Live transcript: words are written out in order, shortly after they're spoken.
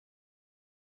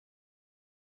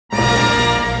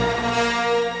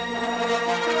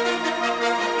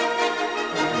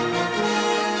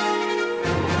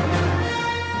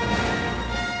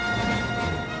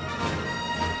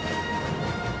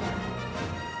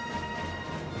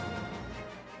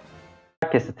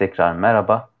Herkese tekrar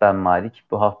merhaba. Ben Malik.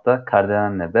 Bu hafta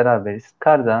Kardelenle beraberiz.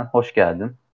 Kardelen, hoş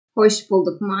geldin. Hoş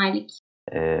bulduk Malik.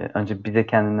 Önce bize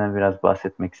kendinden biraz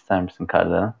bahsetmek ister misin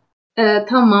Kardelen?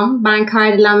 Tamam. Ben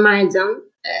Kardelenle.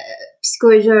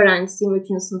 Psikoloji öğrencisiyim. 3.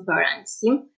 sınıf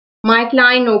öğrencisiyim. Malik'le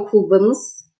aynı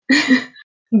okuldanız.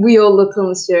 Bu yolla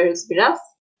tanışıyoruz biraz.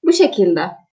 Bu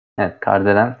şekilde. Evet,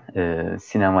 Kardelen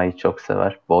sinemayı çok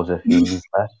sever. Bolca film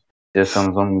izler.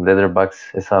 İstiyorsanız onun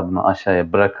Letterboxd hesabını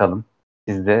aşağıya bırakalım.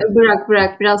 Siz de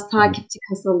Bırak. Biraz takipçi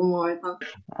kasalım oradan.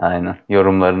 aynen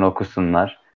yorumlarını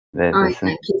okusunlar. Ve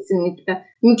Aynen, kesinlikle.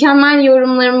 Mükemmel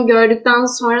yorumlarımı gördükten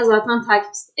sonra zaten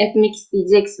takip etmek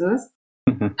isteyeceksiniz.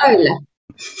 Öyle.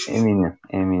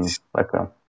 Eminim. Bakalım.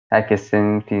 Herkes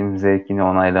senin film zevkini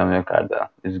onaylamıyor Kardelen.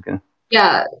 Üzgün.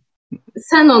 Ya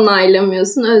sen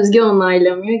onaylamıyorsun, Özge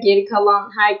onaylamıyor. Geri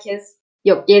kalan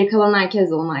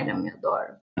herkes de onaylamıyor,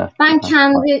 doğru. Evet, Ben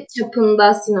kendi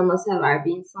çapında sinema sever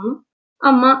bir insanım.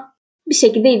 Ama bir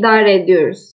şekilde idare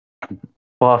ediyoruz.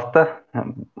 Bu hafta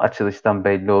açılıştan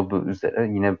belli olduğu üzere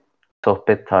yine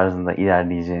sohbet tarzında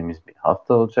ilerleyeceğimiz bir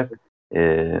hafta olacak.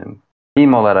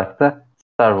 Film olarak da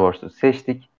Star Wars'u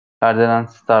seçtik. Kardelen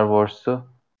Star Wars'u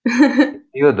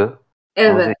diyordu.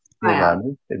 Evet.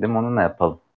 Vardı. Dedim onu ne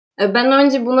yapalım? Ben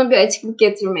önce buna bir açıklık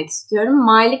getirmek istiyorum.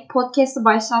 Malik Podcast'ı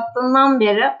başlattığından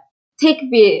beri tek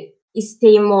bir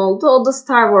isteğim oldu. O da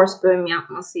Star Wars bölümü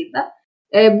yapmasıydı.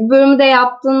 Bu bölümü de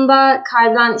yaptığında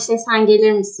Kardelen işte sen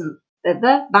gelir misin dedi.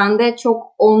 Ben de çok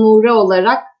onure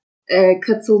olarak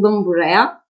katıldım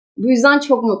buraya. Bu yüzden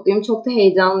çok mutluyum. Çok da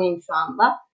heyecanlıyım şu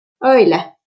anda.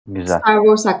 Öyle. Güzel. Star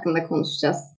Wars hakkında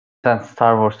konuşacağız. Sen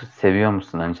Star Wars'u seviyor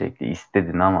musun öncelikle?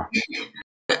 İstedin ama.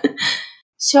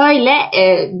 Şöyle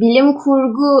bilim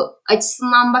kurgu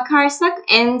açısından bakarsak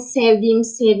en sevdiğim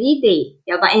seri değil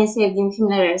ya da en sevdiğim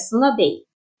filmler arasında değil.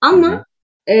 Ama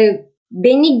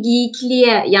beni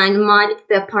geekliğe, yani Malik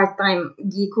de part-time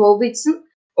geek olduğu için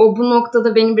o bu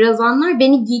noktada beni biraz anlar.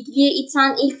 Beni geekliğe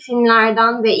iten ilk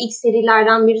filmlerden ve ilk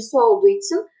serilerden birisi olduğu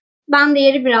için ben de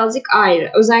yeri birazcık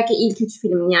ayrı. Özellikle ilk 3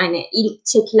 film, yani ilk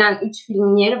çekilen 3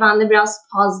 filmin yeri bende biraz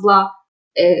fazla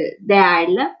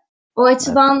değerli. O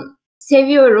açıdan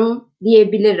seviyorum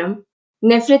diyebilirim.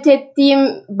 Nefret ettiğim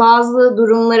bazı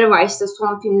durumları var işte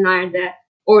son filmlerde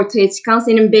ortaya çıkan,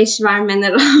 senin 5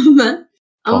 vermene rağmen.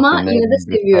 Ama yine de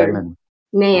seviyorum. Vermedim.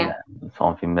 Neye? Yani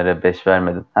son filmlere 5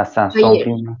 vermedim. Sen Hayır. son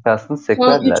filmin kastın Son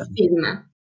sekveller. 3 filme.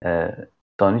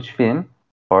 Son 3 film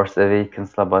Force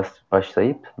Awakens'la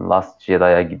başlayıp Last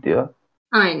Jedi'ya gidiyor.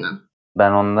 Aynen.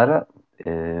 Ben onlara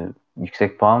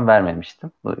yüksek puan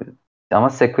vermemiştim. Ama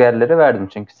sequel'lere verdim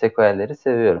çünkü sequel'leri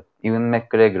seviyorum. Ewan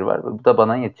McGregor var. Bu da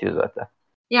bana yetiyor zaten.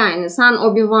 Yani sen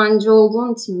Obi-Wan'cı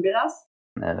olduğun için biraz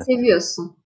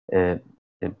seviyorsun.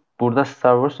 Burada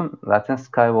Star Wars'un zaten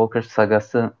Skywalker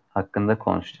sagası hakkında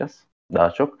konuşacağız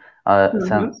daha çok.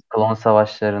 Sen Klon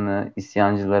Savaşları'nı,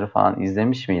 İsyancıları falan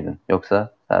izlemiş miydin?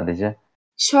 Yoksa sadece...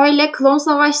 Şöyle, Klon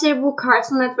Savaşları bu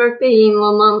Cartoon Network'te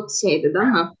yayınlanan şeydi değil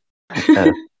mi?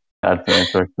 Evet. Cartoon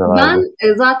Network'te vardı.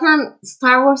 Ben zaten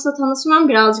Star Wars'la tanışmam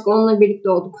birazcık onunla birlikte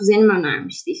oldu. Kuzenim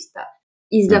önermişti işte.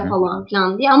 İzle falan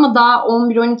filan diye. Ama daha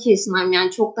 11-12 yaşındayım,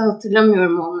 yani çok da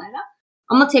hatırlamıyorum onları.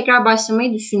 Ama tekrar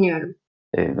başlamayı düşünüyorum.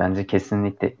 Bence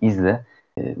kesinlikle izle.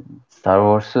 Star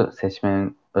Wars'u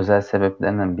seçmenin özel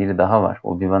sebeplerinden biri daha var.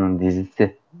 Obi-Wan'ın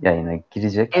dizisi yayına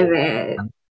girecek. Evet.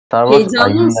 Star Wars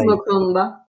Heyecanlı mısın o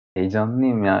konuda?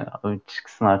 Heyecanlıyım ya.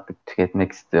 Çıksın artık,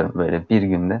 tüketmek istiyorum böyle bir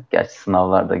günde. Gerçi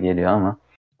sınavlar da geliyor ama.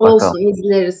 Olsun, bakalım.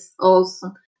 izleriz.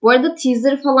 Olsun. Bu arada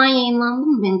teaser falan yayınlandı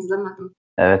mı? Ben izlemedim.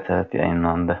 Evet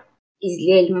yayınlandı.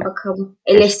 İzleyelim bakalım.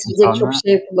 Eleştirecek çok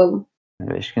şey bulalım.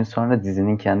 5 gün sonra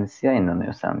dizinin kendisi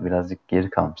yayınlanıyor. Sen birazcık geri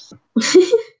kalmışsın.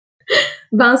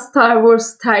 Ben Star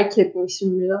Wars'u terk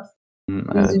etmişim biraz.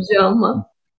 Evet. Üzücü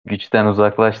ama. Güçten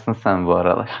uzaklaştın sen bu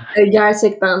aralar.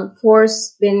 Gerçekten Force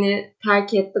beni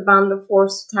terk etti. Ben de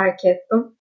Force'u terk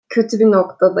ettim. Kötü bir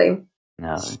noktadayım.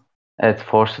 Yani, evet,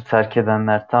 Force'u terk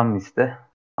edenler tam liste.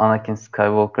 Anakin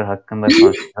Skywalker hakkında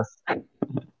konuşacağız.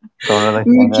 Sonra da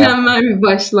mükemmel bir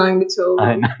başlangıç oldu.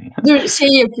 Aynen. Dur, şey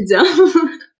yapacağım.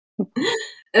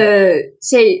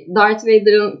 Darth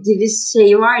Vader'ın giriş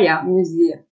şeyi var ya,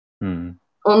 müziği.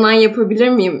 Ondan yapabilir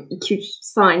miyim 2-3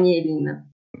 saniyeliğine?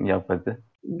 Yap hadi.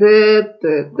 Dıt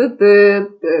dıt dıt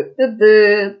dıt dıt dıt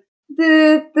dıt.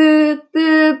 Dıt dıt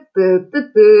dıt dıt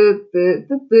dıt dıt dıt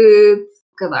dıt dıt.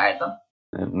 Bu kadardı.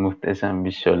 Muhteşem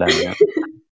bir şölen ya.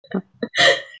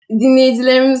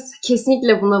 Dinleyicilerimiz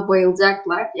kesinlikle buna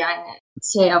bayılacaklar. Yani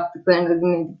şey yaptıklarında,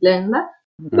 dinlediklerinde.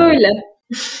 Böyle.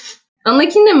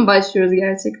 Anakin'le mi başlıyoruz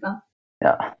gerçekten?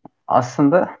 Ya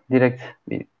aslında direkt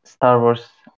bir Star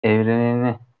Wars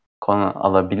evrenini konu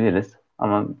alabiliriz.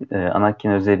 ama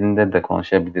Anakin özelinde de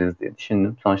konuşabiliriz diye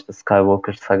düşündüm. Sonuçta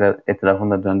Skywalker saga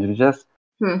etrafında döndüreceğiz.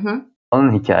 Hı hı.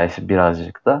 Onun hikayesi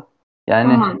birazcık da.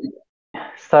 Yani Tamam.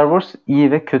 Star Wars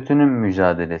iyi ve kötünün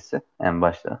mücadelesi en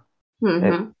başta. Hı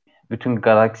Ve hı. bütün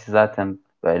galaksi zaten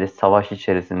böyle savaş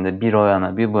içerisinde bir o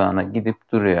yana bir bu yana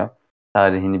gidip duruyor.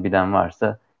 Tarihini bilen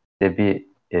varsa işte bir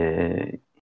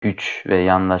güç ve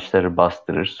yandaşları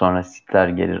bastırır. Sonra Sith'ler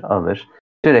gelir alır.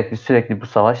 Sürekli bu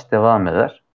savaş devam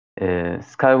eder.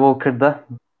 Skywalker'da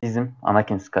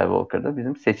Anakin Skywalker'da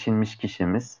bizim seçilmiş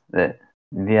kişimiz ve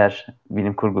diğer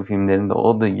bilim kurgu filmlerinde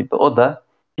olduğu gibi o da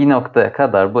bir noktaya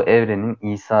kadar bu evrenin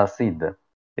İsa'sıydı.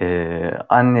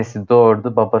 Annesi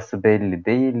doğurdu, babası belli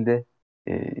değildi.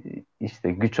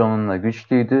 İşte güç onunla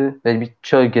güçlüydü ve bir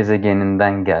çöl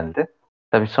gezegeninden geldi.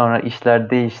 Tabii sonra işler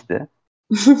değişti.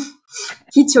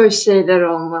 Hiç hoş şeyler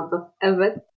olmadı.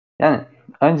 Evet. Yani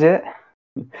önce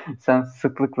sen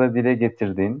sıklıkla dile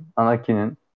getirdiğin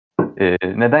Anakin'in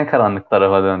neden karanlık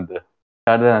tarafa döndü?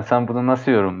 Kardelen, sen bunu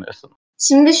nasıl yorumluyorsun?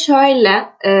 Şimdi şöyle,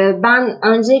 ben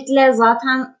öncelikle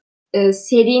zaten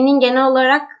serinin genel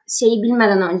olarak şeyi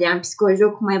bilmeden önce, yani psikoloji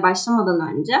okumaya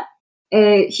başlamadan önce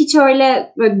hiç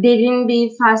öyle böyle derin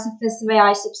bir felsefesi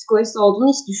veya işte psikolojisi olduğunu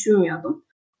hiç düşünmüyordum.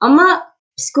 Ama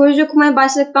psikoloji okumaya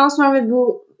başladıktan sonra ve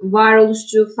bu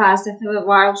varoluşçu felsefe ve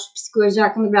varoluş psikoloji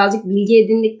hakkında birazcık bilgi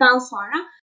edindikten sonra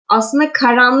aslında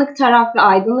karanlık taraf ve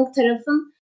aydınlık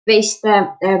tarafın ve işte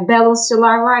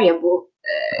balance'cılar var ya, bu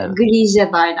Evet, gri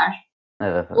Jedi'lar.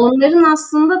 evet. Onların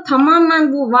aslında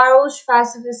tamamen bu varoluş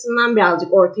felsefesinden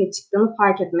birazcık ortaya çıktığını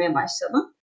fark etmeye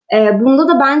başladım. Bunda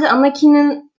da bence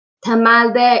Anakin'in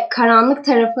temelde karanlık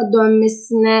tarafa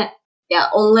dönmesine, ya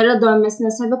onlara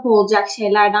dönmesine sebep olacak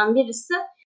şeylerden birisi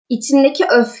içindeki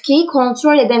öfkeyi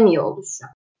kontrol edemiyor oluşu.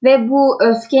 Ve bu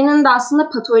öfkenin de aslında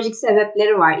patolojik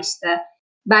sebepleri var işte.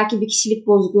 Belki bir kişilik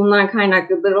bozukluğundan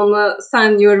kaynaklıdır. Onu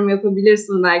sen yorum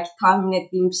yapabilirsin, belki tahmin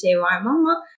ettiğin bir şey var mı,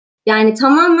 ama yani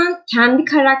tamamen kendi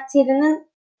karakterinin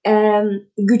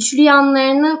güçlü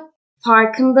yanlarını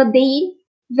farkında değil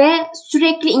ve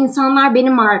sürekli insanlar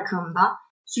benim arkamda.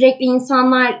 Sürekli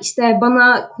insanlar işte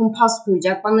bana kumpas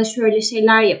kuracak, bana şöyle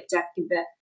şeyler yapacak gibi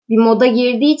bir moda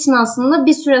girdiği için aslında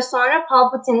bir süre sonra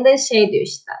Palpatine de şey diyor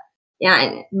işte.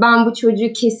 Yani ben bu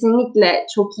çocuğu kesinlikle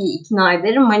çok iyi ikna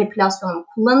ederim, manipülasyonumu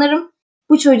kullanırım.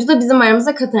 Bu çocuğu da bizim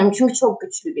aramıza katarım çünkü çok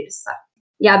güçlü birisi.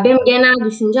 Ya benim genel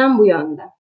düşüncem bu yönde.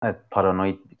 Evet,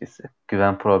 paranoid birisi.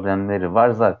 Güven problemleri var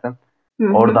zaten. Hı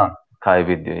hı. Oradan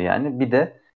kaybediyor yani. Bir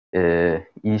de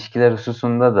ilişkiler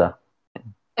hususunda da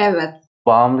Evet.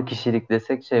 bağımlı kişilik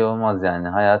desek şey olmaz yani.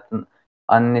 Hayatın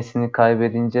annesini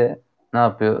kaybedince ne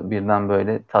yapıyor? Birden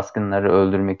böyle taskınları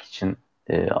öldürmek için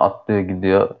atlıyor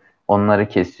gidiyor. Onları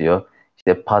kesiyor.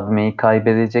 İşte Padme'yi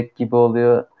kaybedecek gibi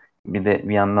oluyor. Bir de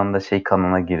bir yandan da şey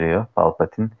kanına giriyor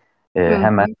Palpatine. Hı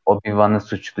Hemen hı. Obi-Wan'ı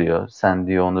suçluyor. Sen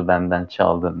diyor onu benden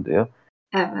çaldın diyor.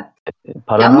 Evet. Ya ama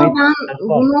Paranoid ben var.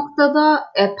 bu noktada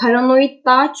paranoid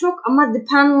daha çok ama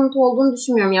dependent olduğunu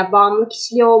düşünmüyorum. Ya bağımlı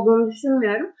kişiliği olduğunu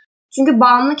düşünmüyorum. Çünkü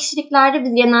bağımlı kişiliklerde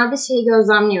biz genelde şeyi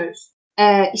gözlemliyoruz.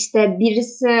 İşte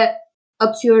birisi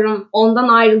atıyorum ondan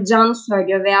ayrılacağını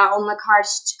söylüyor veya onunla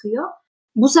karşı çıkıyor.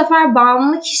 Bu sefer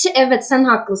bağımlı kişi evet sen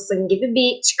haklısın gibi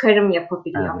bir çıkarım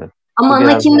yapabiliyor. Evet. Ama Bu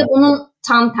biraz Anakin'de bunun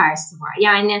tam tersi var.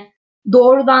 Yani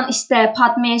doğrudan işte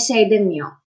Padme'ye şey demiyor.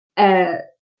 E,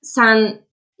 Sen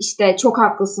işte çok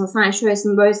haklısın, sen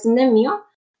şöylesin böylesin demiyor.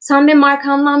 Sen benim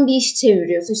arkamdan bir iş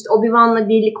çeviriyorsun. İşte Obi-Wan'la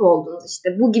birlik oldunuz.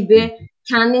 İşte bu gibi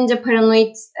kendince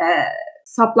paranoid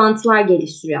saplantılar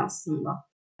geliştiriyor aslında.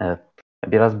 evet.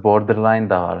 Biraz borderline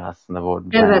da var aslında.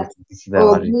 Borderline Evet. etkisi de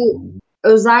var. Bu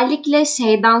özellikle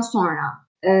şeyden sonra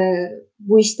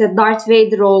bu işte Darth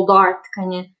Vader oldu artık,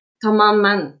 hani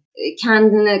tamamen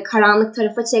kendini karanlık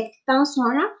tarafa çektikten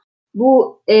sonra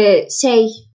bu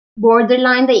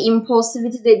borderline'da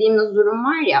impulsivity dediğimiz durum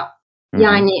var ya, Hı hı.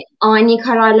 yani ani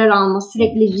kararlar alma,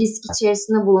 sürekli risk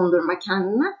içerisinde bulundurma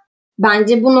kendini.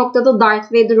 Bence bu noktada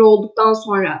Darth Vader olduktan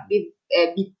sonra bir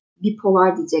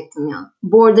bipolar diyecektim ya.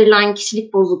 Borderline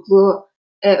kişilik bozukluğu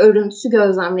örüntüsü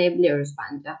gözlemleyebiliyoruz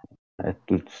bence. Evet,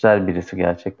 dürtüsel birisi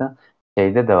gerçekten.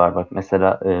 Şeyde de var bak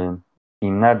mesela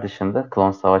filmler dışında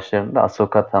Klon Savaşları'nda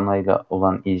Ahsoka Tano ile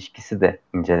olan ilişkisi de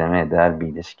incelemeye değer bir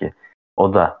ilişki.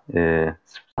 O da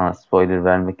sana spoiler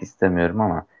vermek istemiyorum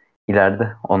ama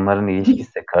ileride onların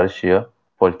ilişkisi de karışıyor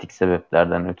politik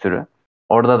sebeplerden ötürü.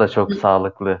 Orada da çok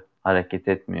sağlıklı hareket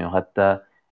etmiyor. Hatta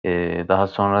daha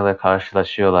sonra da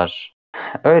karşılaşıyorlar.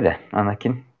 Öyle.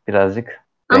 Anakin birazcık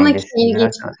Anakin dengesizliğe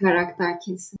ilginç bir karakter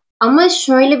kesin. Ama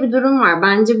şöyle bir durum var.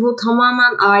 Bence bu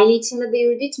tamamen aile içinde de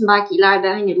yürüdüğü için belki ileride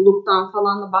hani Luke'dan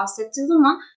falan da bahsedeceğiz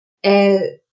ama e,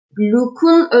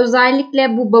 Luke'un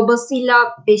özellikle bu babasıyla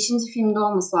 5. filmde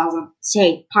olması lazım.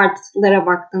 Partlara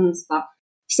baktığımızda.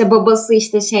 İşte babası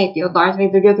diyor, Darth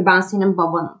Vader diyor ki ben senin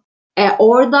babanım.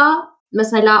 Orada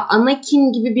mesela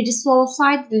Anakin gibi birisi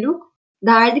olsaydı Luke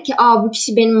derdi ki bu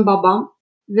kişi benim babam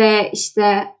ve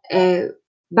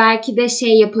belki de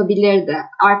yapabilirdi.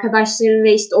 Arkadaşları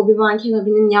ve Obi-Wan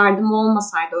Kenobi'nin yardımı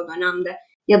olmasaydı o dönemde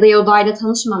ya da Yoda'yla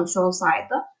tanışmamış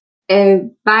olsaydı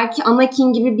belki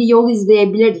Anakin gibi bir yol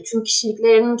izleyebilirdi. Çünkü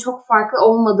kişiliklerinin çok farklı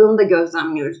olmadığını da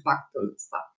gözlemliyoruz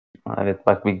baktığımızda. Evet,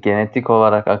 bak, bir genetik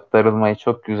olarak aktarılmayı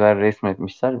çok güzel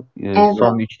resmetmişler. Evet.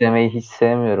 Son üçlemeyi hiç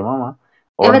sevmiyorum ama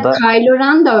Evet, orada Kylo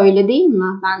Ren de öyle değil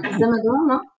mi? Ben izlemedim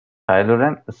ama. Kylo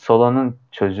Ren Solo'nun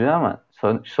çocuğu ama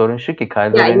sorun şu ki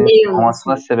Kylo Ya Ren'in Leon'un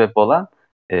doğmasına sebep olan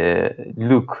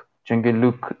Luke. Çünkü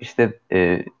Luke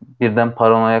birden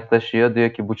paranoyaklaşıyor. Diyor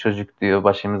ki bu çocuk diyor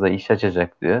başımıza iş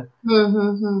açacak diyor. Hı.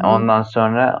 Ondan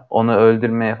sonra onu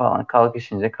öldürmeye falan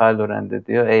kalkışınca Kylo Ren de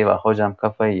diyor eyvah hocam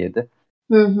kafayı yedi.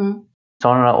 Hı.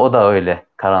 Sonra o da öyle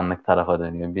karanlık tarafa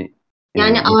dönüyor.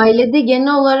 Yani ailede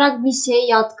genel olarak bir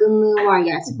yatkınlığı var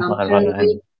gerçekten. Var yani.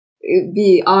 Paranoid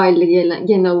bir aile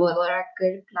genel olarak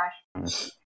garipler.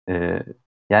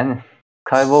 Yani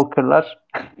Skywalker'lar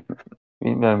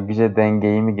bilmiyorum bize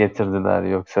dengeyi mi getirdiler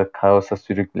yoksa kaosa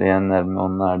sürükleyenler mi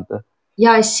onlardı?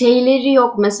 Ya şeyleri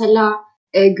yok mesela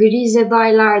Gri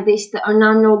Jedi'larda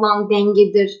önemli olan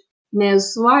dengedir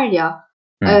mevzusu var ya.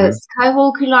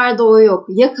 Skywalker'larda o yok.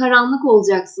 Ya karanlık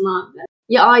olacaksın abi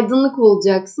ya aydınlık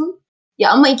olacaksın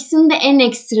ya ama ikisinin de en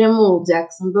ekstremi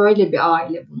olacaksın. Böyle bir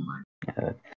aile bunlar.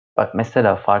 Evet. Bak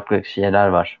mesela farklı şeyler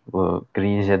var. Bu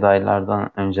Gri Jedi'lardan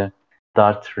önce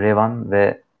Darth Revan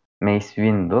ve Mace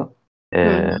Windu.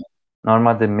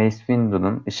 Normalde Mace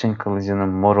Windu'nun ışın kılıcının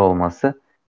mor olması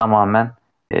tamamen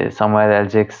Samuel L.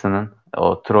 Jackson'ın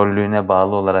o trollüğüne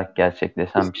bağlı olarak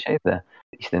gerçekleşen bir şey de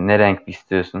işte ne renk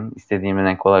istiyorsun? İstediğim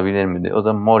renk olabilir mi diyor. O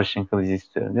da mor ışın kılıcı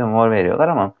istiyorum diyor. Mor veriyorlar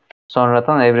ama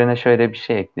sonradan evrene şöyle bir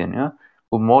şey ekleniyor.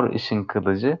 Bu mor ışın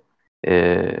kılıcı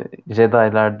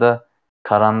Jedi'larda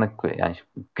karanlık yani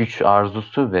güç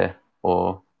arzusu ve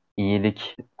o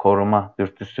iyilik koruma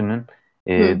dürtüsünün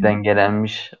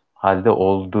dengelenmiş halde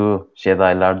olduğu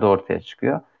Jedi'larda ortaya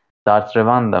çıkıyor. Darth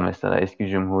Revan da mesela eski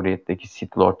Cumhuriyet'teki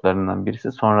Sith Lordlarından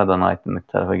birisi sonradan aydınlık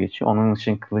tarafa geçiyor. Onun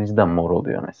için kılıcı da mor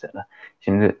oluyor mesela.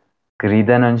 Şimdi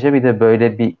Gri'den önce bir de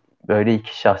böyle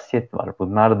iki şahsiyet var.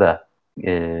 Bunlar da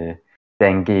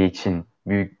denge için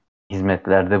büyük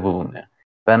hizmetlerde bulunuyor.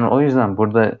 Ben o yüzden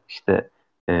burada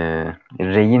e,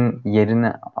 Rey'in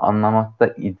yerini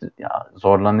anlamakta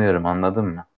zorlanıyorum, anladın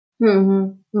mı?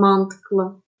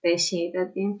 Mantıklı bir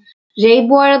dediğim. Rey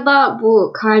bu arada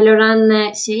bu Kylo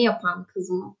Ren'le yapan kız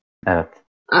mı? Evet.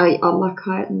 Ay Allah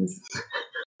kahretmesin.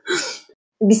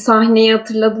 Bir sahneyi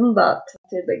hatırladım da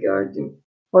Twitter'da gördüm.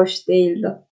 Hoş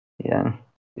değildi. Yani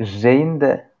Rey'in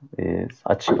de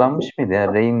açıklanmış mıydı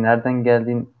ya? Rey'in nereden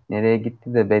geldiği, nereye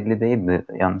gittiği de belli değildi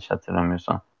yanlış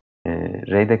hatırlamıyorsam.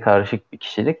 Rey de karışık bir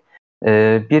kişilik.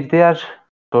 Bir diğer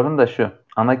sorun da şu.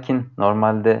 Anakin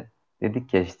normalde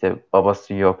dedik ya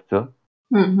babası yoktu.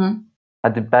 Hı.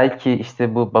 Hadi belki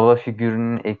bu baba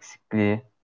figürünün eksikliği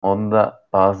onda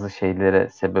bazı şeylere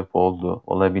sebep oldu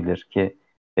olabilir ki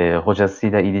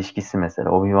hocasıyla ilişkisi mesela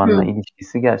Obi-Wan'la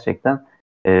ilişkisi gerçekten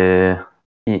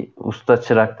bir usta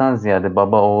çıraktan ziyade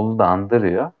baba oğlu da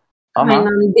andırıyor. Ama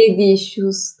aynen daddy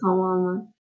issues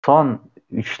tamamen. son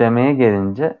üçlemeye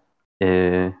gelince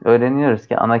öğreniyoruz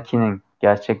ki Anakin'in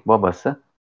gerçek babası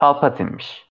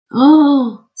Palpatine'miş.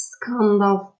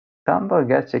 Skandal. Skandal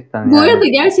gerçekten Bu yani. arada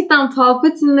gerçekten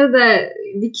Palpatine'de de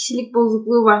bir kişilik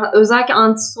bozukluğu var. Özellikle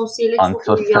antisosyale çok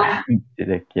Antisosyal uyan,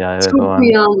 direkt ya, evet, o çok an.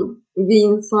 uyan bir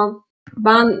insan.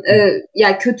 Ben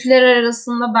ya kötüler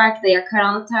arasında belki de ya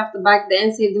karanlık tarafta belki de en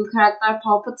sevdiğim karakter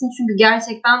Palpatine. Çünkü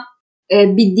gerçekten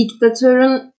bir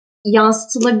diktatörün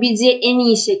yansıtılabileceği en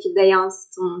iyi şekilde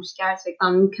yansıtılmış.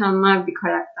 Gerçekten mükemmel bir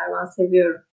karakter. Ben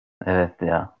seviyorum. Evet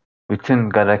ya. Bütün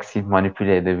galaksiyi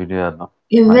manipüle edebiliyor adam.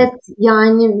 Evet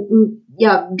yani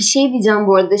ya bir şey diyeceğim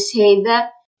bu arada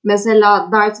mesela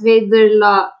Darth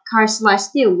Vader'la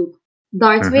karşılaştı ya Luke.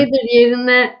 Darth Hı hı. Vader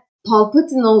yerine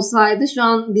Palpatine olsaydı şu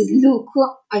an biz Luke'u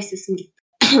sesim gitti.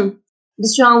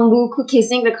 Biz şu an Luke'u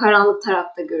kesinlikle karanlık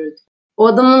tarafta görürdük. O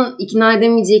adamın ikna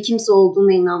edemeyeceği kimse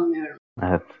olduğuna inanmıyorum.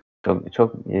 Evet. Çok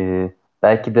çok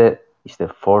belki de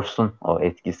Force'un o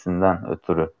etkisinden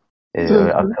ötürü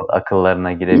öyle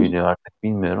akıllarına girebiliyor artık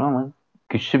bilmiyorum ama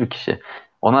güçlü bir kişi.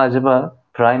 Onu acaba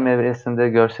Prime evresinde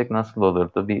görsek nasıl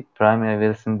olurdu? Bir Prime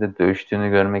evresinde dövüştüğünü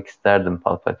görmek isterdim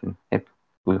Palpatine. Hep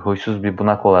huysuz bir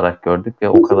bunak olarak gördük ve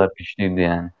o kadar güçlüydü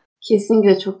yani.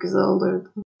 Kesinlikle çok güzel olurdu.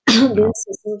 Benim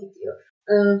sesim gidiyor.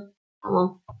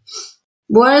 Tamam.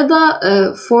 Bu arada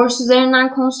Force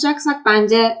üzerinden konuşacaksak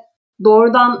bence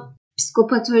doğrudan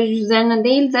psikopatoloji üzerine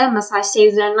değil de mesela şey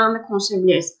üzerinden de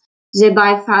konuşabiliriz.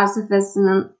 Jedi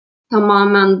felsefesinin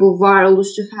tamamen bu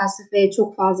varoluşçu felsefeye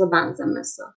çok fazla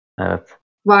benzemesi. Evet.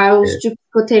 Varoluşçu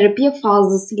psikoterapiye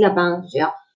fazlasıyla benziyor.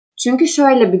 Çünkü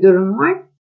şöyle bir durum var.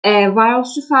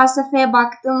 Varoluşçu felsefeye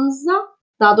baktığımızda,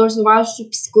 daha doğrusu varoluşçu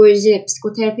psikoloji,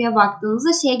 psikoterapiye baktığımızda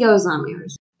şey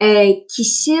gözlemliyoruz.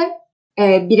 Kişi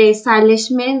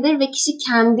bireyselleşmelidir ve kişi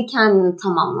kendi kendini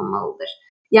tamamlamalıdır.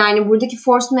 Yani buradaki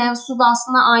force mevzusu da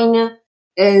aslında aynı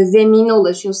zemine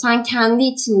ulaşıyor. Sen kendi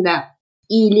içinde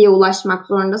iyiliğe ulaşmak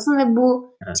zorundasın ve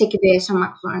bu şekilde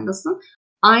yaşamak zorundasın.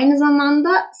 Aynı zamanda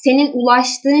senin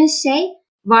ulaştığın şey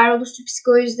varoluşçu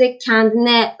psikolojide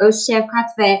kendine öz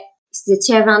şefkat ve işte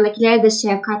çevrendekilere de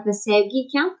şefkat ve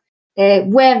sevgiyken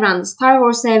bu evrende, Star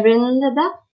Wars evreninde de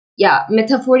ya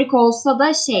metaforik olsa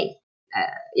da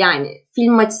yani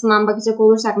film açısından bakacak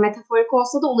olursak metaforik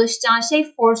olsa da ulaşacağın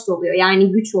şey force oluyor.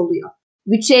 Yani güç oluyor.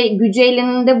 Gücü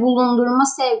elinde bulundurma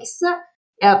sevgisi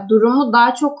durumu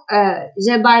daha çok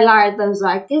Jedi'larda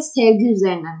özellikle sevgi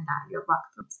üzerinden ilerliyor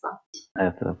baktığımızda.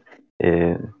 Evet.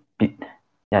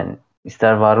 Yani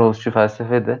ister varoluşçu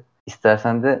felsefe de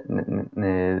istersen de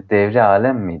devri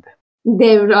alem miydi?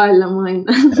 Devri alem aynen.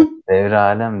 Evet, devri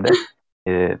alem de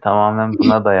tamamen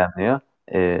buna dayanıyor.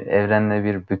 Evrenle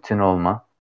bir bütün olma,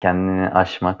 kendini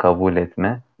aşma, kabul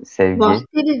etme, sevgi.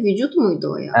 Vahdeti vücut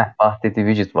muydu o ya? Vahdeti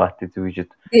vücut.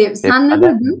 Sen ne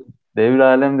dedin? Devri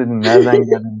alem dedim. Nereden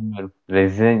geldi bilmiyorum.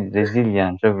 Rezil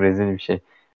yani. Çok rezil bir şey.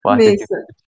 Vahdeti Neyse.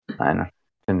 vücut. Aynen.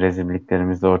 Bütün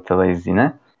rezilliklerimizi ortadayız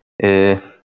yine.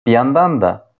 Bir yandan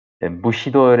da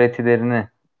Bushido öğretilerini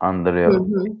andırıyor.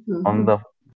 Onu da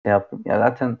yaptım. Ya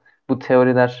zaten bu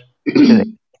teoriler direkt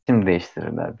isim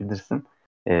değiştirirler bilirsin.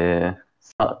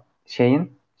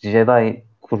 Jedi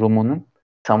kurumunun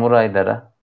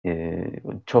samuraylara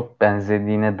çok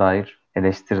benzediğine dair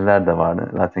eleştiriler de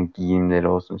vardı. Zaten giyimleri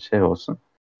olsun şey olsun.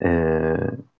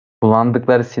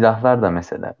 Kullandıkları silahlar da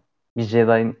mesela bir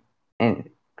Jedi'nin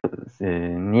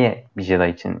niye bir Jedi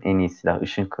için en iyi silah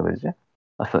ışın kılıcı?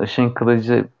 Aslında ışın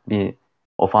kılıcı bir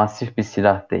ofansif bir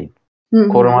silah değil.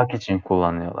 Korumak için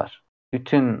kullanıyorlar.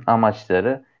 Bütün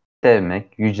amaçları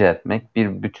sevmek, yüceltmek,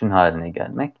 bir bütün haline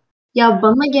gelmek. Ya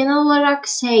bana genel olarak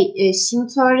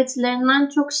Şinto öğretilerinden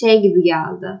çok gibi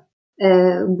geldi.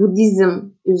 Budizm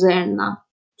üzerinden.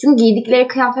 Çünkü giydikleri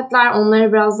kıyafetler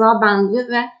onlara biraz daha benziyor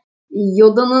ve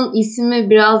Yoda'nın ismi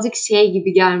birazcık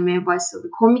gibi gelmeye başladı.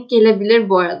 Komik gelebilir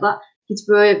bu arada. Hiç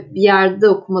böyle bir yerde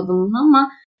okumadım bunu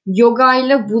ama Yoga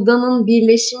ile Buda'nın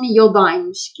birleşimi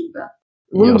Yoda'ymış gibi.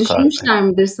 Bunu Yok düşünmüşler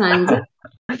midir sence?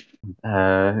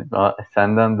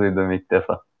 Senden duydum ilk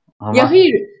defa. Ya Ama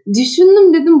hayır,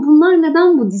 düşündüm dedim bunlar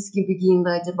neden Budist gibi giyindi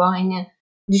acaba hani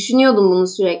düşünüyordum bunu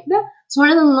sürekli.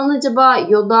 Sonradan lan acaba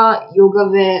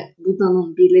yoga ve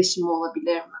Buda'nın birleşimi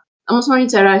olabilir mi? Ama sonra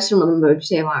hiç araştırmadım böyle bir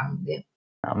şey var mı diye.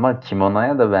 ama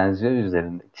kimonoya da benziyor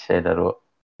üzerindeki şeyler o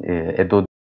Edo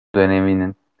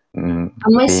döneminin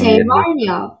Ama deyimleri. var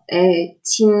ya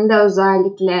Çin'de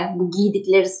özellikle bu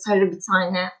giydikleri sarı bir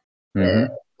tane Hı e, hı.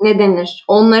 ne denir?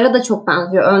 Onlara da çok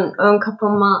benziyor ön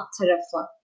kapama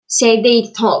tarafı.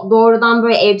 Değil doğrudan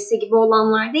böyle elbise gibi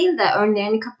olanlar değil de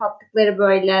önlerini kapattıkları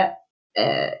böyle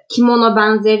kimono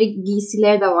benzeri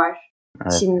giysileri de var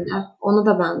Evet. Çin'de. Ona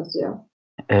da benziyor.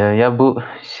 Ya bu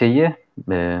şeyi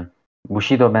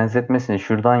Bushido benzetmesini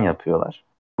şuradan yapıyorlar.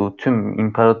 Bu tüm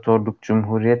imparatorluk,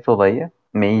 cumhuriyet olayı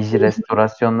Meiji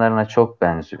restorasyonlarına çok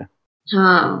benziyor.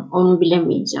 Ha, onu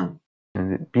bilemeyeceğim.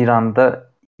 Şimdi bir anda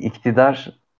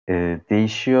iktidar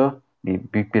değişiyor.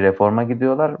 Büyük bir reforma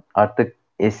gidiyorlar. Artık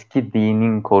eski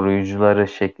dinin koruyucuları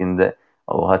şeklinde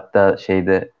o hatta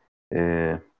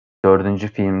e, dördüncü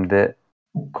filmde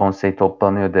konsey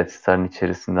toplanıyor Death Star'ın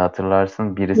içerisinde hatırlarsın.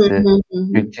 Hı Birisi hı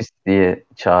hı. Güççüs diye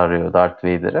çağırıyor Darth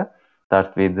Vader'ı.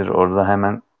 Darth Vader orada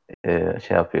hemen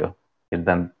şey yapıyor.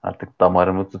 Birden artık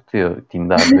damarımı tutuyor,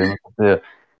 dindarlığımı tutuyor.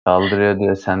 Kaldırıyor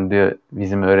diyor. Sen diyor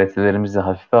bizim öğretilerimizi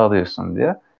hafife alıyorsun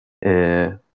diyor.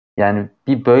 E, Yani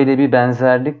böyle bir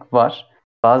benzerlik var.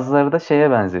 Bazıları da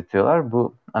şeye benzetiyorlar.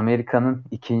 Bu Amerika'nın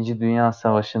İkinci Dünya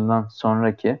Savaşı'ndan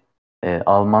sonraki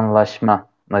Almanlaşma,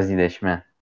 Nazileşme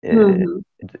Hı e, hı.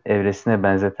 evresine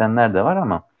benzetenler de var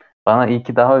ama bana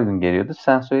ilki daha uygun geliyordu.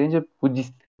 Sen söyleyince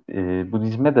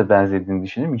Budizme de benzediğini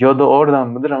düşündüm. Yoda oradan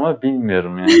mıdır ama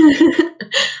bilmiyorum yani.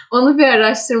 Onu bir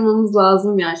araştırmamız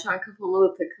lazım ya. Şu an kafama da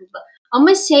takıldı. Ama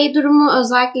durumu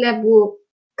özellikle bu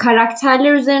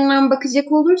karakterler üzerinden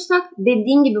bakacak olursak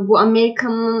dediğin gibi bu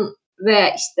Amerika'nın ve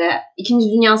işte İkinci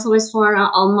Dünya Savaşı sonra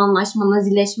Almanlaşma,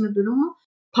 Nazileşme durumu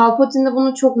Palpatine'de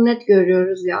bunu çok net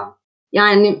görüyoruz ya.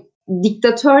 Yani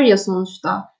diktatör ya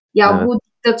sonuçta. Ya Evet. bu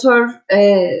diktatör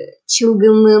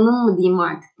çılgınlığının mı diyeyim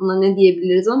artık, buna ne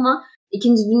diyebiliriz, ama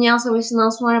İkinci Dünya Savaşı'ndan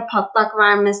sonra patlak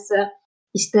vermesi,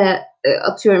 işte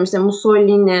atıyorum işte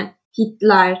Mussolini,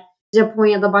 Hitler,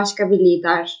 Japonya'da başka bir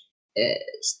lider,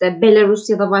 işte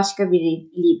Belarusya'da başka bir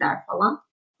lider falan.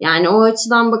 Yani o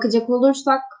açıdan bakacak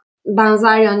olursak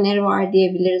benzer yönleri var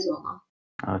diyebiliriz ona.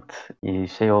 Evet.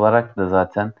 Şey olarak da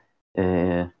zaten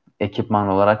ekipman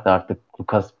olarak da artık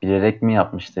Lucas bilerek mi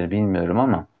yapmıştır bilmiyorum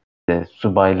ama işte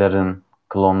subayların,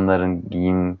 klonların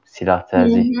giyim, silah Hı hı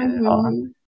tercihleri falan.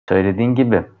 hı. Söylediğin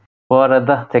gibi. Bu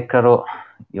arada tekrar o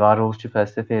varoluşçu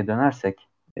felsefeye dönersek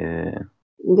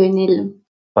Dönelim.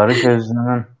 Barış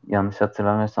Özcan'ın yanlış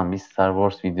hatırlamıyorsam bir Star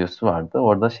Wars videosu vardı.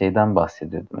 Orada şeyden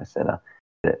bahsediyordu mesela.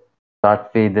 İşte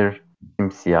Darth Vader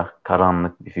simsiyah,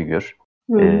 karanlık bir figür.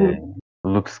 Hı hı.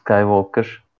 Luke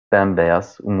Skywalker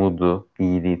bembeyaz, umudu,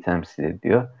 iyiliği temsil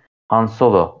ediyor. Han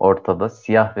Solo ortada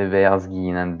siyah ve beyaz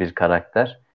giyinen bir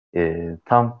karakter.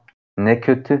 Tam ne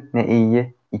kötü ne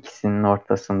iyi, ikisinin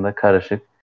ortasında karışık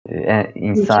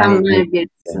insani Mükemmel birisi.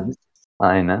 diyebiliriz.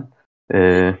 Aynen.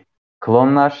 Ee,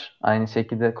 Klonlar aynı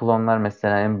şekilde klonlar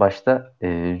mesela en başta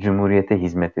Cumhuriyete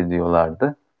hizmet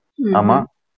ediyorlardı. Hı hı. Ama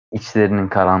içlerinin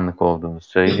karanlık olduğunu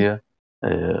söylüyor.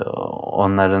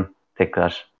 Onların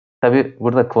tekrar tabii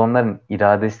burada klonların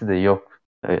iradesi de yok.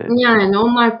 Yani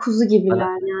onlar kuzu Bana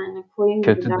gibiler, yani koyun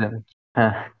kötü gibiler. demek.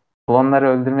 Klonları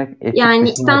öldürmek etik Yani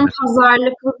dışı içten nedir?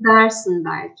 pazarlıklı dersin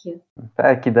belki.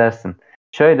 Belki dersin.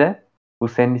 Şöyle, bu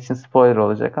senin için spoiler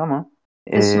olacak ama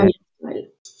Söyle e,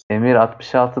 söyle. Emir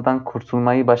 66'dan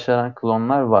kurtulmayı başaran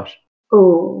klonlar var.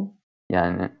 Oo.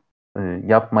 Yani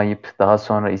yapmayıp daha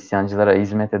sonra isyancılara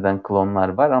hizmet eden klonlar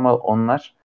var ama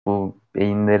onlar bu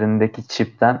beyinlerindeki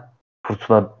çipten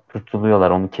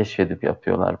kurtuluyorlar. Onu keşfedip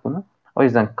yapıyorlar bunu. O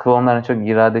yüzden klonların çok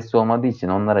iradesi olmadığı için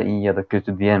onlara iyi ya da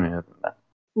kötü diyemiyorum ben.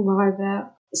 Vay be.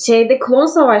 Şeyde Klon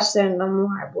Savaşları'nda mı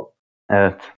var bu?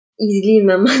 Evet. İzleyeyim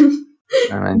hemen.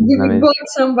 Hemen Bu izlemelisin.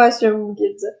 akşam başlıyorum bu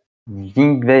gece.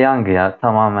 Yin ve Yang ya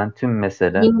tamamen tüm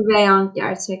mesele. Yin ve Yang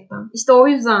gerçekten. İşte o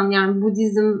yüzden yani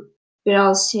Budizm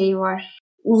biraz şey var.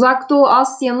 Uzak Doğu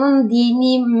Asya'nın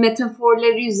dini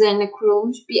metaforları üzerine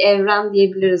kurulmuş bir evren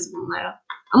diyebiliriz bunlara.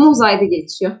 Ama uzayda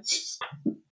geçiyor.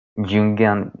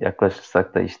 Jungian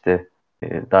yaklaşırsak da işte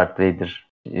Darth Vader,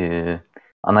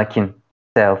 Anakin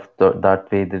Self,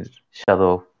 Darth Vader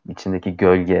Shadow, içindeki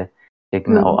gölge Hı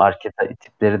şeklinde o hı.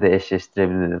 arketipleri de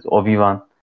eşleştirebiliriz. Obi-Wan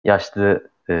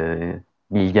yaşlı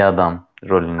bilgi adam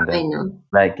rolünde. Aynen.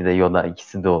 Belki de Yoda,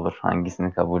 ikisi de olur.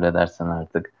 Hangisini kabul edersen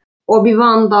artık.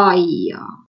 Obi-Wan daha iyi ya.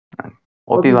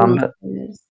 Obi-Wan'ı Obi-Wan'da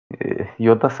severiz.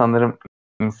 Yoda sanırım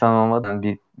insan olmadan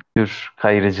bir tür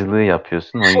kayırıcılığı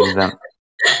yapıyorsun. O yüzden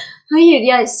Hayır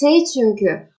ya, şey,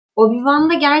 çünkü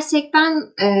Obi-Wan'da gerçekten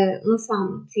nasıl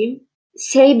anlatayım?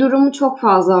 Şey durumu çok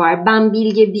fazla var. Ben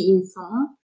bilge bir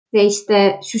insanım ve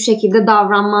işte şu şekilde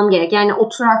davranmam gerek. Yani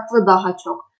oturaklı daha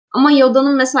çok. Ama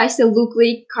Yoda'nın mesela işte Luke'la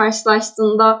ilk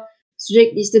karşılaştığında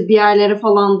sürekli işte bir yerlere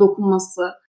falan dokunması,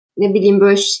 ne bileyim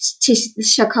böyle çeşitli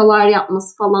şakalar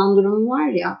yapması falan durumu var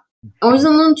ya. O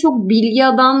yüzden onu çok bilgi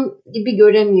adam gibi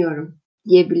göremiyorum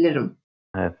diyebilirim.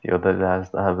 evet, Yoda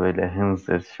biraz daha böyle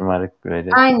hınzır, şımarık böyle.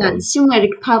 Aynen,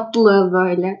 şımarık, tatlı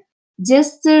böyle.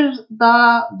 Jester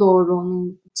daha doğru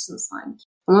onun için sanki.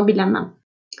 Ama bilemem.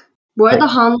 Bu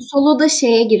arada Han Solo da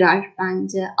şeye girer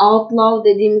bence. Outlaw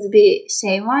dediğimiz bir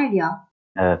şey var ya.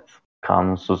 Evet,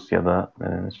 kanunsuz ya da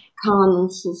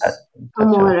Kanunsuz.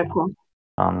 Tam kaçak, olarak o.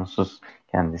 kanunsuz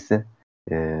kendisi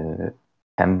e,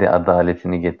 kendi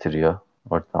adaletini getiriyor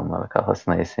ortamlara,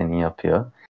 kafasına eseni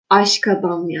yapıyor. Aşk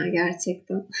adam ya,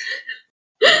 gerçekten.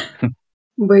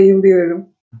 Bayılıyorum.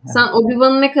 Sen Evet,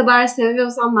 Obi-Wan'ı ne kadar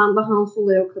seviyorsan ben de Han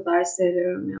Solo'yu o kadar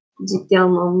seviyorum ya. Ciddi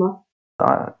anlamda.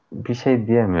 daha bir şey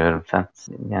diyemiyorum sen.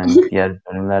 Yani diğer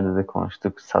bölümlerde de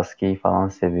konuştuk. Sasuke'yi falan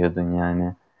seviyordun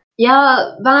yani. Ya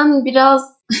ben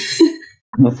biraz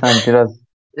Sen biraz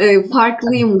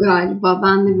farklıyım galiba.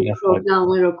 Bende bir biraz problem farklısın.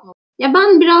 var o konuda. Ya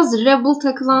ben biraz rebel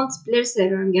takılan tipleri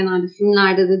seviyorum genelde.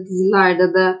 Filmlerde de,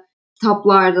 dizilerde de,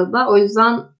 kitaplarda da. O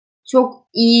yüzden çok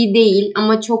iyi değil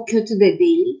ama çok kötü de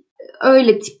değil.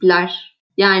 Öyle tipler.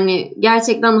 Yani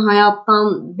gerçekten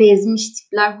hayattan bezmiş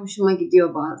tipler hoşuma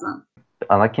gidiyor bazen.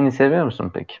 Anakin'i seviyor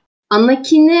musun peki?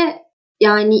 Anakin'i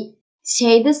yani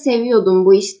şeyde seviyordum,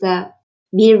 bu işte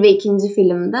bir ve ikinci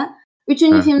filmde.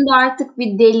 Üçüncü Hı. filmde artık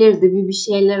bir delirdi, bir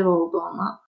şeyler oldu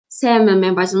ona.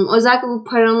 Sevmemeye başladım. Özellikle bu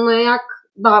paranoyak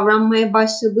davranmaya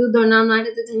başladığı dönemlerde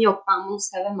dedim yok, ben bunu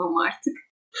sevemem artık.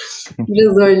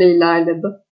 Biraz öyle ilerledi.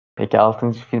 Peki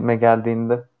 6. filme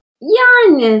geldiğinde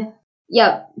Yani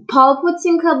ya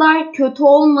Palpatine kadar kötü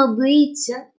olmadığı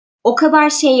için o kadar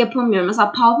şey yapamıyorum.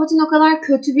 Mesela Palpatine o kadar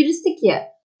kötü birisi ki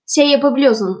şey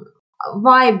yapabiliyorsun.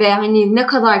 Vay be hani ne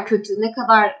kadar kötü, ne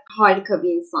kadar harika bir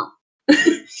insan.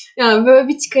 Yani böyle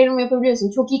bir çıkarım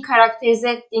yapabiliyorsun. Çok iyi karakterize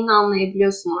ettiğini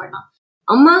anlayabiliyorsun oradan.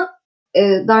 Ama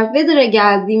Darth Vader'a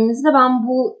geldiğimizde ben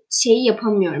bu şeyi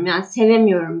yapamıyorum. Yani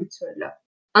sevemiyorum bir türlü.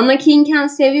 Anakin'ken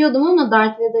seviyordum ama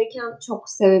Darth Vader'ken çok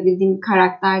sevebildiğim bir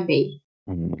karakter değil.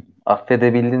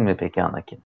 Affedebildin mi peki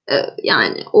Anakin?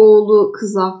 Yani oğlu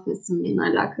kız affetsin beni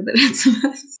alakadar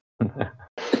etmez.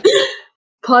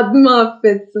 Padme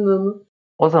affetsin onu.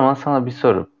 O zaman sana bir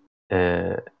soru.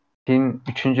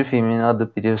 Üçüncü filmin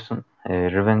adı biliyorsun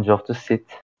Revenge of the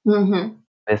Sith Hı hı.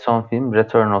 ve son film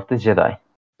Return of the Jedi.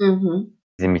 Hı hı.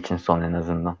 Bizim için son en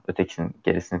azından. Ötekisinin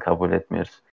gerisini kabul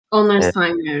etmiyoruz. Onları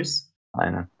saymıyoruz.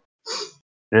 Aynen.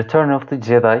 Return of the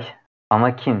Jedi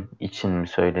Anakin için mi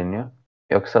söyleniyor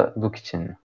yoksa Luke için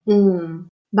mi?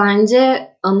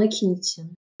 Bence Anakin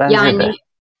için. Bence Yani de.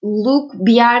 Luke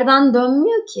bir yerden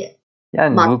dönmüyor ki.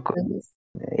 Yani Luke Baktığınız.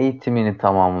 eğitimini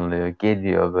tamamlıyor,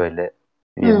 geliyor böyle.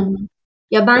 Hı.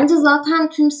 Ya bence zaten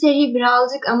tüm seri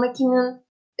birazcık Anakin'in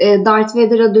Darth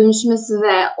Vader'a dönüşmesi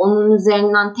ve onun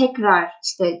üzerinden tekrar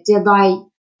işte Jedi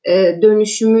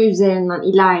dönüşümü üzerinden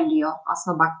ilerliyor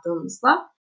aslına baktığımızda.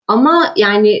 Ama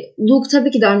yani Luke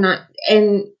tabii ki de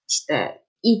en işte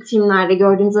ilk filmlerde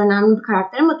gördüğümüz önemli bir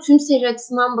karakter ama tüm seri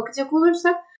açısından bakacak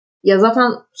olursak ya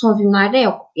zaten son filmlerde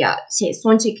yok. Ya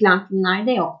son çekilen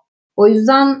filmlerde yok. O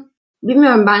yüzden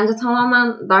bilmiyorum bence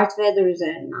tamamen Darth Vader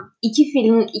üzerinden.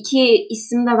 İki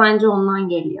isim de bence ondan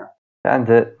geliyor. Ben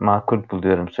de makul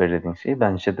buluyorum söylediğin şeyi.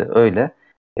 Bence de öyle.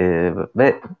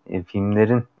 Ve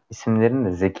filmlerin isimlerinin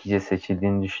de zekice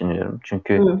seçildiğini düşünüyorum.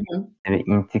 Çünkü Hı.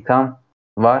 intikam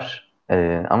var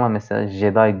ama mesela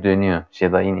Jedi dönüyor.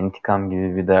 Jedi'in intikam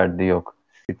gibi bir derdi yok.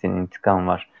 Sith'in intikam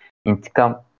var.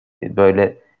 İntikam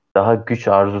böyle daha güç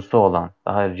arzusu olan,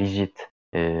 daha rigid,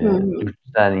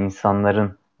 güçsel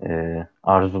insanların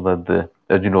arzuladığı,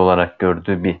 ödül olarak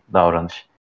gördüğü bir davranış.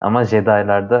 Ama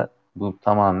Jedi'larda bu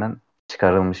tamamen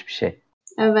çıkarılmış bir şey.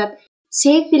 Evet.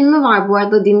 Filmi var bu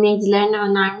arada dinleyicilerine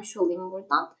önermiş olayım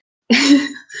buradan.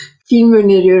 Film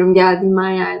öneriyorum geldiğim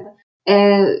her yerde.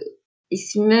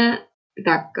 İsmi bir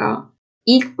dakika.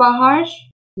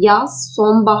 İlkbahar, yaz,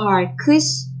 sonbahar, kış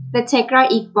ve tekrar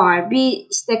ilkbahar. Bir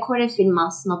işte Kore filmi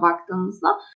aslına baktığımızda.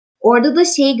 Orada da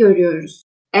görüyoruz.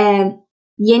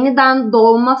 Yeniden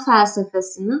doğma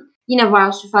felsefesinin yine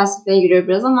varoluşçu felsefeye giriyor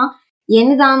biraz ama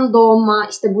yeniden doğma,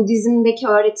 işte Budizm'deki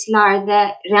öğretilerde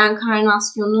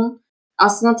reenkarnasyonun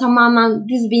aslında tamamen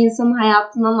düz bir insanın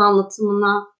hayatının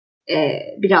anlatımına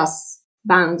biraz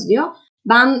benziyor.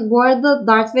 Ben bu arada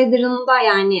Darth Vader'ın da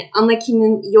yani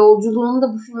Anakin'in yolculuğunu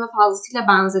da bu filme fazlasıyla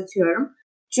benzetiyorum.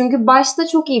 Çünkü başta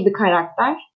çok iyi bir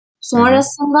karakter.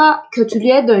 Sonrasında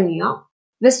kötülüğe dönüyor.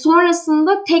 Ve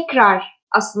sonrasında tekrar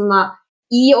aslında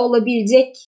iyi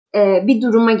olabilecek bir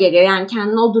duruma geliyor. Yani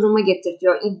kendini o duruma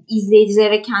getirtiyor.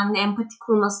 İzleyicilere kendine empati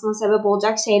kurmasına sebep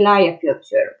olacak şeyler yapıyor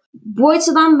diyorum. Bu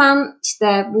açıdan ben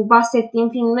işte bu bahsettiğim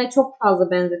filmle çok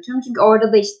fazla benzetiyorum. Çünkü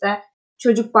orada da işte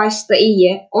çocuk başta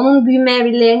iyi. Onun büyüme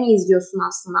evrilerini izliyorsun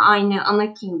aslında. Aynı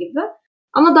Anakin gibi.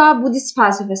 Ama daha Budist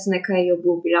felsefesine kayıyor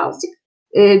bu birazcık.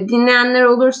 Dinleyenler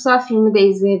olursa filmi de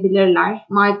izleyebilirler.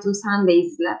 Mayt'ım sen de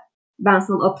izle. Ben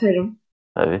sana atarım.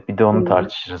 Tabii bir de onu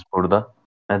tartışırız burada.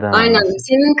 Neden Aynen. olmasın?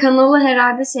 Senin kanalı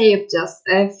herhalde yapacağız.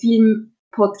 Film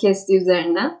podcast'i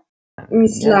üzerine.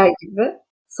 Misler gibi.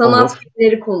 Sanat Olur.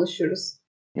 filmleri konuşuruz.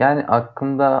 Yani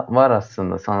aklımda var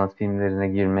aslında sanat filmlerine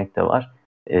girmek de var.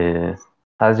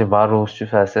 Sadece varoluşçu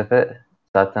felsefe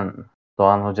zaten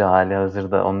Doğan Hoca hali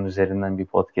hazırda onun üzerinden bir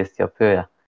podcast yapıyor ya.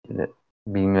 Şimdi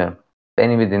bilmiyorum.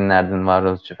 Beni mi dinlerdin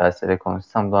varoluşçu felsefe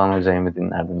konuşsam Doğan Hoca'yı mı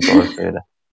dinlerdin? Doğru söyle.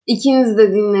 İkiniz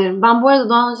de dinlerim. Ben bu arada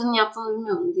Doğan Hoca'nın yaptığını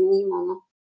bilmiyorum. Dinleyeyim onu.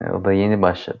 O da yeni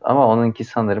başladı. Ama onunki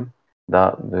sanırım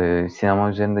daha sinema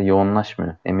üzerinde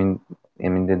yoğunlaşmıyor.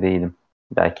 Emin de değilim.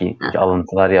 Belki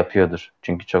alıntılar yapıyordur.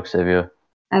 Çünkü çok seviyor.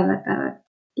 Evet.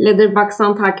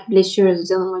 Letterboxd'dan takipleşiyoruz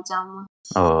canım hocamla.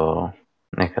 Oo,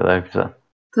 ne kadar güzel.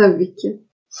 Tabii ki.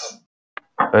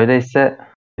 Öyleyse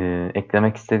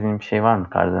eklemek istediğin bir şey var mı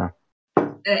Kardelen?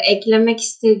 Eklemek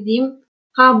istediğim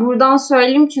buradan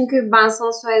söyleyeyim çünkü ben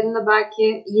sana söylediğimde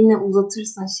belki yine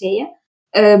uzatırsın şeyi.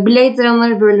 Blade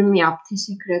Runner bölümü yap.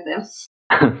 Teşekkür ederim.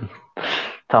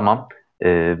 Tamam.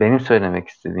 Benim söylemek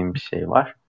istediğim bir şey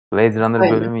var. Blade Runner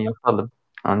Söyle. bölümü yapalım.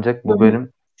 Ancak bu Hı hı.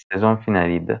 bölüm sezon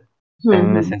finaliydi. Hı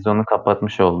Seninle hı. sezonu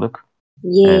kapatmış olduk.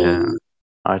 Yay.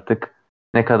 Artık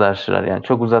ne kadar sürer? Yani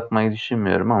çok uzatmayı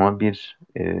düşünmüyorum ama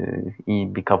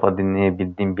iyi bir kafa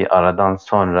dinleyebildiğim bir aradan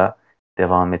sonra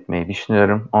devam etmeyi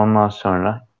düşünüyorum. Ondan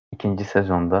sonra ikinci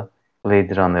sezonda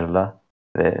Blade Runner'la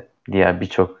ve diğer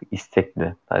birçok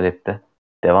istekli, talepte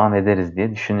devam ederiz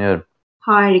diye düşünüyorum.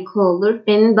 Harika olur.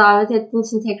 Beni davet ettiğin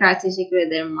için tekrar teşekkür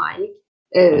ederim Malik.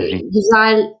 Rica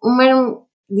Güzel. Umarım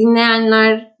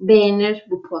dinleyenler beğenir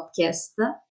bu podcast'ı.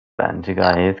 Bence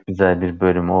gayet güzel bir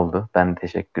bölüm oldu. Ben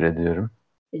teşekkür ediyorum.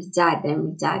 Rica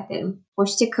ederim, rica ederim.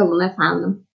 Hoşça kalın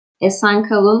efendim. Esen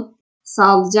kalın,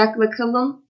 sağlıcakla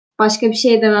kalın. Başka bir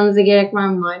şey dememize gerek var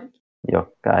mı Malik?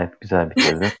 Yok, gayet güzel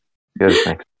bitirdi.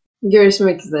 Görüşmek üzere.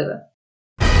 Görüşmek üzere.